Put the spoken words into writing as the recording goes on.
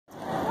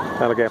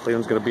Now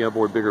Gaffalione's going to be on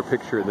board Bigger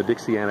Picture in the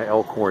Dixiana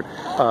Elkhorn.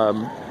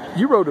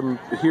 You rode him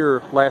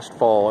here last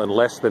fall in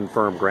less than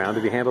firm ground.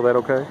 Did he handle that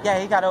okay? Yeah,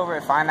 he got over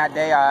it fine that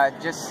day.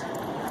 Just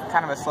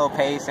kind of a slow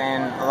pace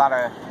and a lot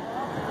of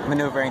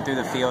maneuvering through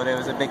the field. It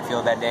was a big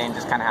field that day and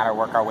just kind of had to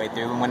work our way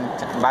through.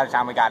 And by the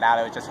time we got out,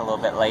 it was just a little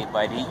bit late,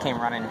 but he came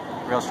running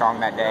real strong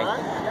that day.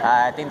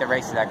 I think the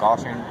races at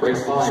Gulfstream,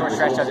 just short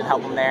stretch doesn't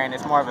help him there, and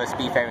it's more of a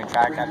speed favoring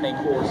track. I think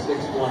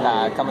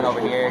coming over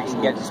here,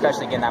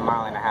 especially getting that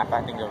 1.5 miles,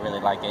 I think he'll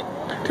really like it.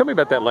 Tell me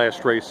about that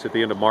last race at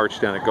the end of March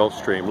down at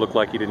Gulfstream. Looked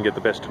like he didn't get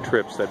the best of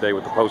trips that day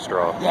with the poster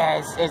off.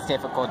 Yeah, it's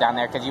difficult down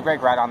there because you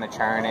break right on the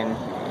turn, and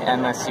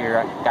unless you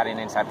got an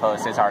inside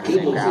post, it's hard to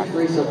save ground.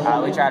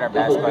 We tried our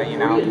best, but you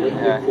know,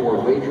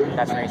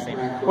 that's racing.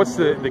 What's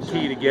the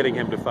key to getting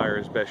him to fire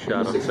his best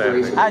shot on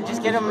Saturday?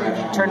 Just get him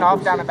turned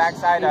off down the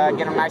backside,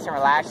 get him nice and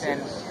relaxed,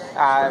 and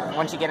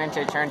once you get into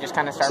a turn, just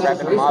kind of start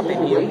revving him up,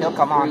 and he'll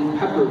come on.